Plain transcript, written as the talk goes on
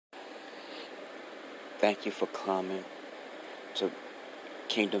Thank you for coming to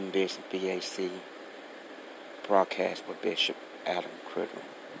Kingdom Business BAC broadcast with Bishop Adam Criddle.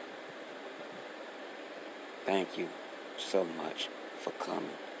 Thank you so much for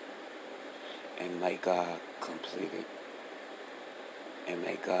coming. And may God complete it. And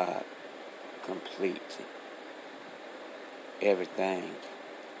may God complete everything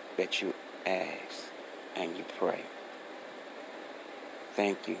that you ask and you pray.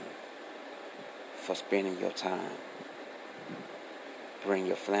 Thank you for spending your time. Bring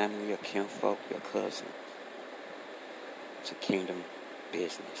your family, your kinfolk, your cousins to Kingdom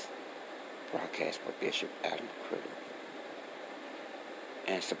Business broadcast with Bishop Adam Criddle.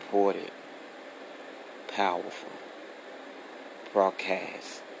 And support it. Powerful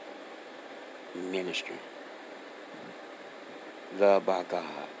broadcast ministry. Love by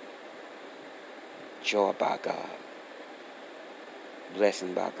God. Joy by God.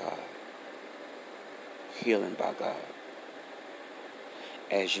 Blessing by God. Healing by God.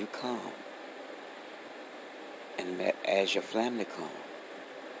 As you come, and as your family come,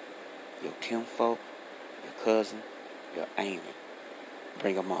 your kinfolk, your cousin, your auntie,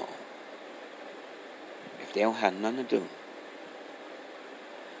 bring them on. If they don't have nothing to do,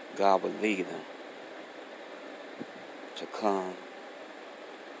 God will lead them to come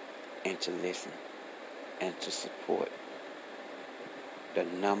and to listen and to support the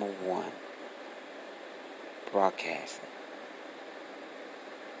number one broadcasting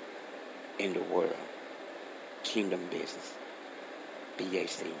in the world, Kingdom Business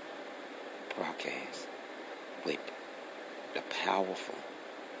BAC broadcast with the powerful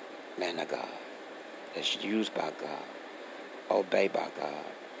man of God that's used by God, obeyed by God,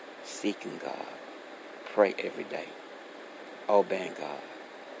 seeking God, pray every day, obeying God.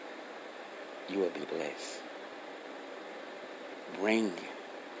 You will be blessed. Bring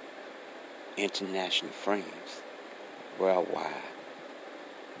international friends worldwide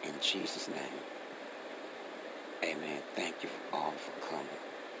in Jesus' name. Amen. Thank you all for coming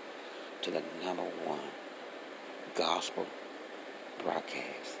to the number one gospel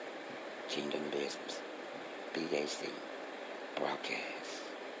broadcast, Kingdom Business BAC broadcast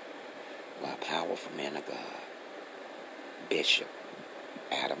by powerful man of God, Bishop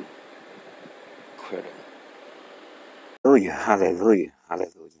Adam Criddle. Hallelujah, hallelujah,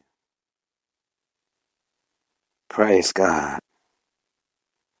 hallelujah. Praise God.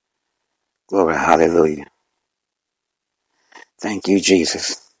 Glory, hallelujah. Thank you,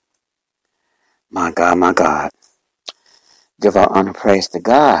 Jesus. My God, my God. Give our honor, praise to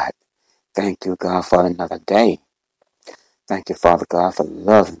God. Thank you, God, for another day. Thank you, Father God, for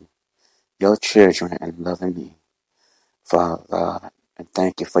loving your children and loving me, Father God. And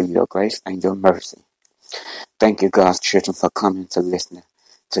thank you for your grace and your mercy. Thank you, God's children, for coming to listen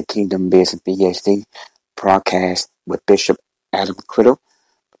to Kingdom Business BAC broadcast with Bishop Adam Criddle.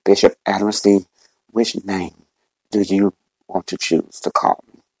 Bishop Adam C., which name do you want to choose to call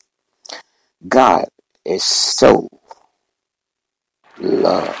me? God is so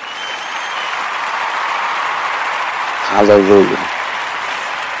love. Hallelujah.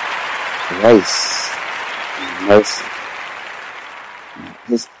 Grace and mercy.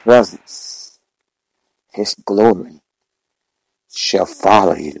 His presence, His glory shall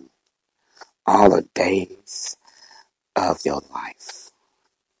follow you all the days of your life.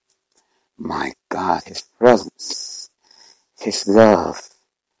 My God, His presence, His love,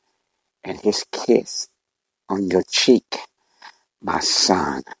 and His kiss on your cheek, my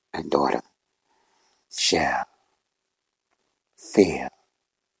son and daughter, shall fill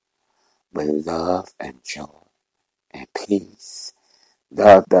with love and joy and peace.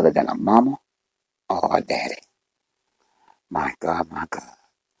 Love better than a mama or a daddy. My God, my God,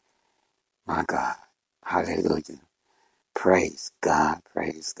 my God. Hallelujah. Praise God,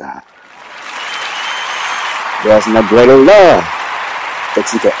 praise God. There's no greater love that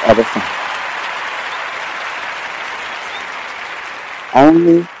you could ever find.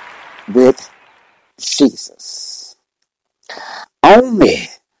 Only with Jesus. Only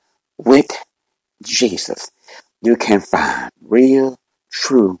with Jesus you can find real,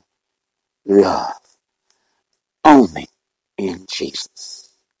 true love. Only in Jesus.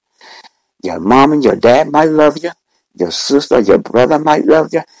 Your mom and your dad might love you. Your sister, your brother might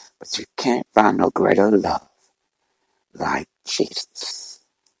love you. But you can't find no greater love like Jesus.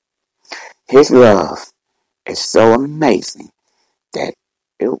 His love is so amazing that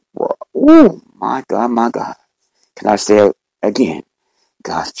it was, oh my God, my God. Can I say it again?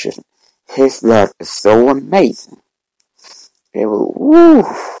 God's children. His love is so amazing. It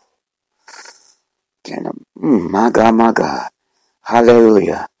was, my God, my God.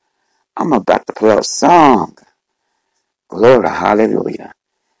 Hallelujah. I'm about to play a song. Glory, hallelujah.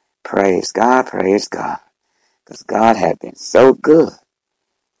 Praise God, praise God. Because God has been so good.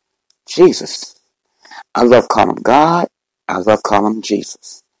 Jesus. I love calling him God. I love calling him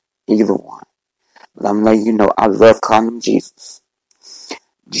Jesus. Either one. But I'm letting you know I love calling him Jesus.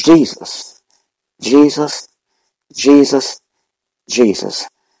 Jesus. Jesus. Jesus. Jesus.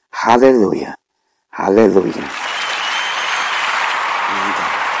 Hallelujah. Hallelujah.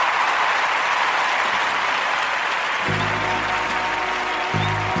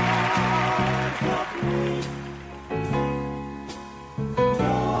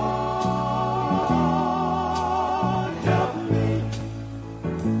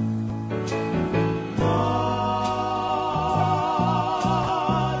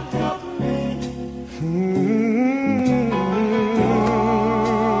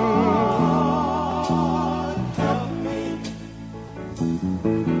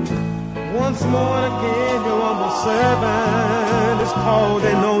 Once more again, your humble servant is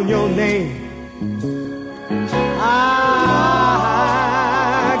calling on your name. I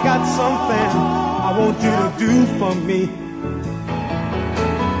got something I want you to do for me.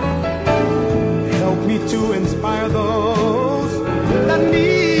 Help me to inspire those that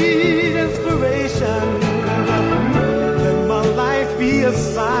need inspiration. Let my life be a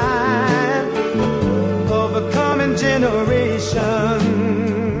sign of the coming generation.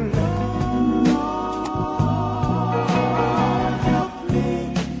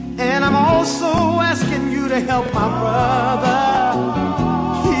 Also asking you to help my brother.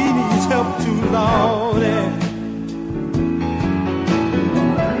 He needs help too, Lord.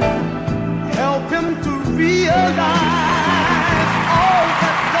 Help him to realize all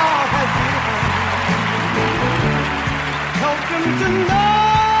that God has given. Help him to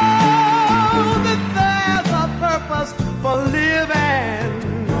know that there's a purpose for living.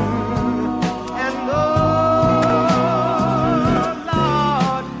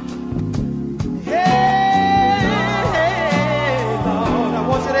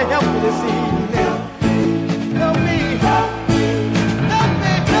 Help me this evening. Help me, help me, help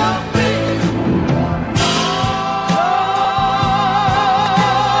me, help me.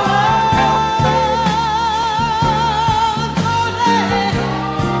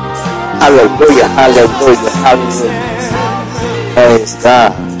 Hallelujah, hallelujah, hallelujah. Praise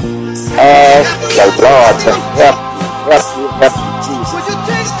God. Ask the Lord to help you,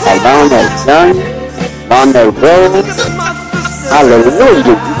 Jesus. Along that journey, on the road.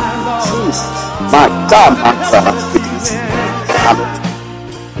 Hallelujah. Jesus. My God, my God. Hallelujah.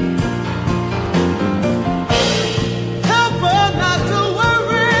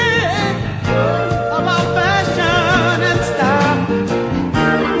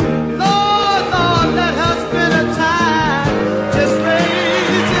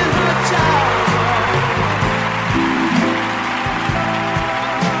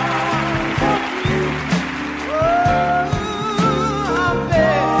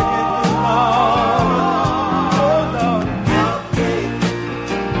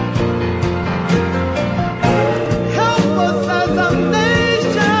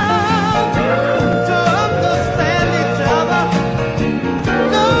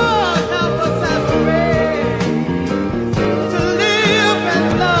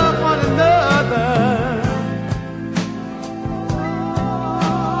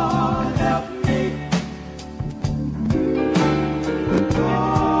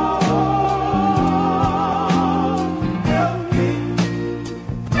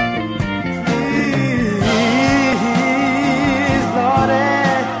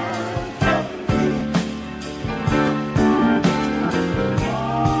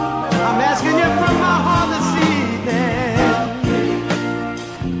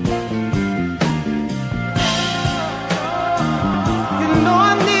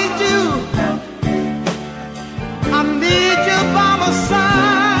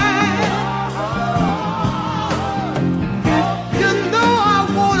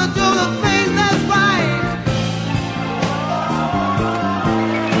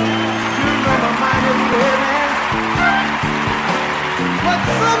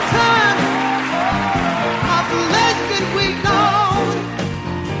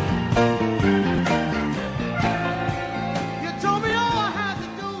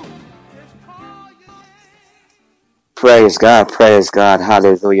 Praise God,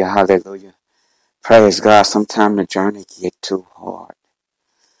 hallelujah, hallelujah. Praise God, sometimes the journey get too hard.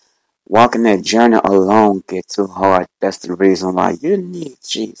 Walking that journey alone get too hard. That's the reason why you need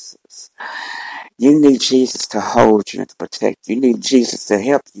Jesus. You need Jesus to hold you and to protect you. You need Jesus to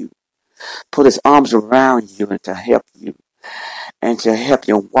help you. Put his arms around you and to help you. and to help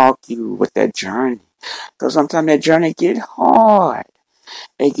you walk you with that journey. Because sometimes that journey get hard.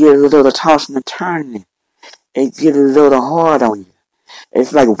 It get a little tossing and turning. It get a little hard on you.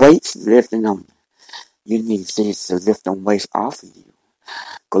 It's like weights lifting on you. You need this to lift them weights off of you.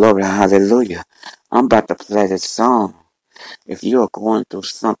 Glory, hallelujah. I'm about to play this song. If you are going through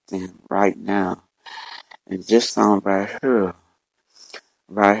something right now, and this song right here,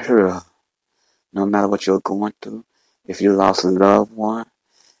 no matter what you're going through, if you lost a loved one,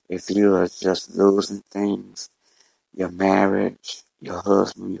 if you are just losing things, your marriage, your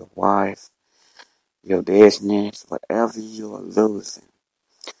husband, your wife, your business, whatever you are losing,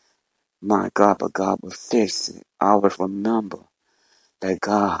 my God, but God will fix it. Always remember that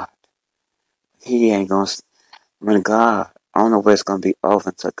God, He ain't gonna, when God, I don't know where it's gonna be over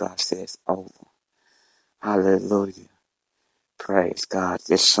until God says over. Hallelujah. Praise God.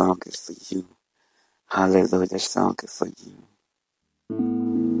 This song is for you. Hallelujah. This song is for you.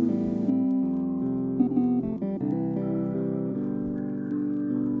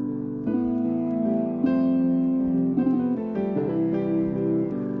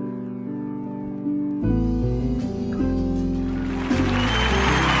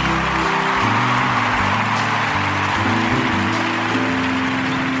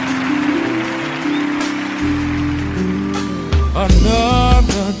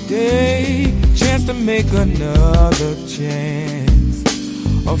 Another day, chance to make another chance.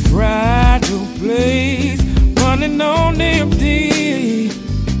 A fragile place, running on empty.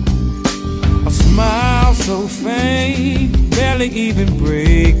 A smile so faint, barely even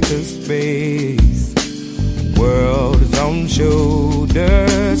break the space. World is on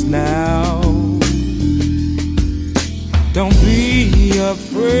shoulders now. Don't be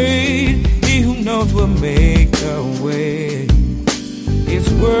afraid, He who knows will make a way. His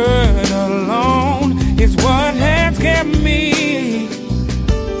word alone is what has kept me.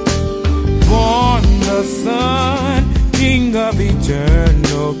 Born the Son, King of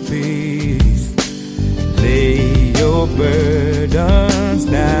eternal peace. Lay your burdens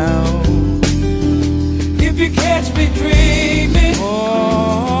down. If you catch me dreaming,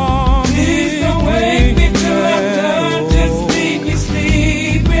 oh, please don't wake me till I'm done. Just leave me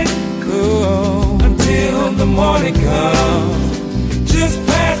sleeping until the morning comes. Just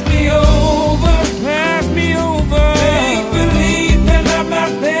pass me over, pass me over. Make believe that I'm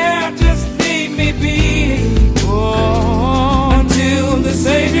not there, just leave me be. Oh, until the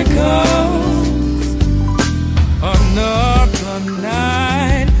Savior comes. Another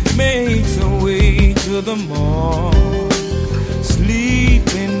night makes a way to the morn. Sleep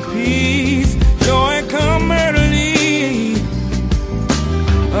in peace, joy come early.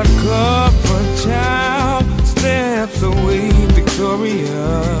 A covered child steps away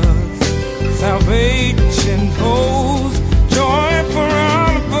victorious. Salvation holds joy for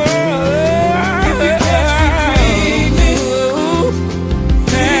all of us. If you catch me dreaming,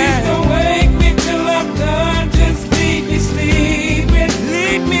 please don't wake me till I'm done. Just leave me sleeping,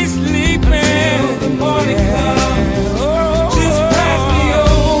 leave me sleeping until the morning comes. Just pass me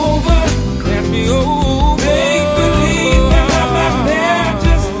over, pass me over. Make believe that I'm not there.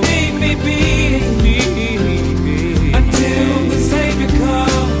 Just leave me be.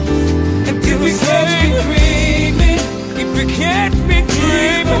 Catch me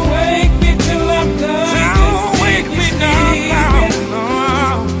dreaming, don't wake me till I'm done. Don't wake me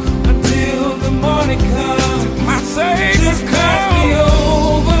now, until the morning comes. My Savior comes. Pass me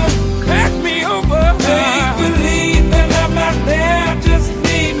over, pass me over. Make believe that I'm not there. Just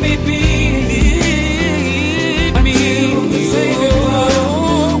leave me be. Until the Savior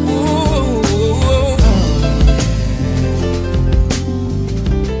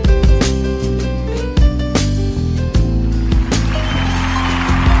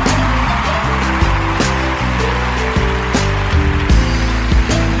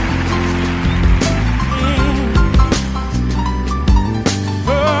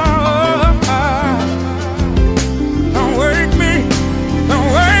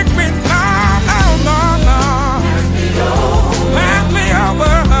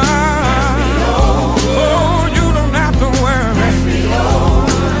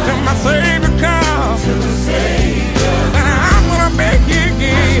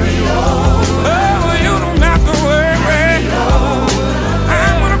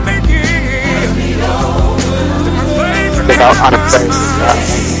On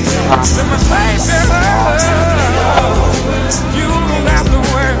a praise.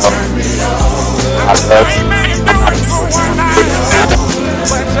 I love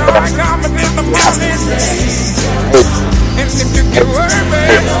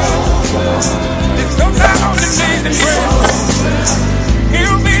you.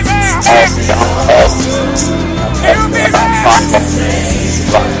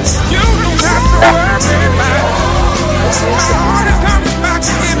 You don't have to worry about all it comes back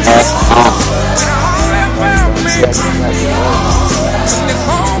to give me. And all that will make when this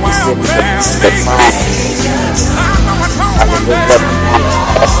whole world fails me. I know it's all one day.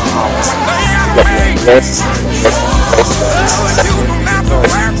 One day I'll make it. You don't have to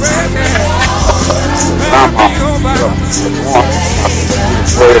worry about it'll be over.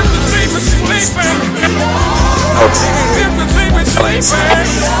 If the sleep is sleeping, if the sleep is sleeping,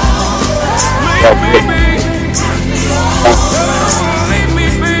 leave me be. Leave me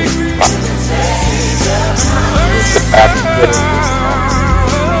be.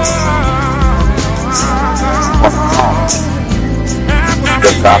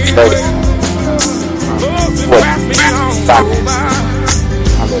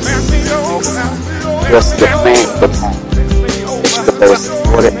 Just the man the phone. It's the most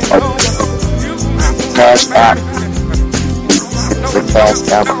important of cash app. The cash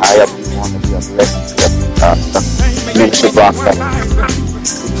app. I hope you want to be a blessing to the ministry broadcast.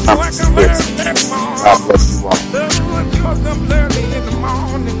 God bless you.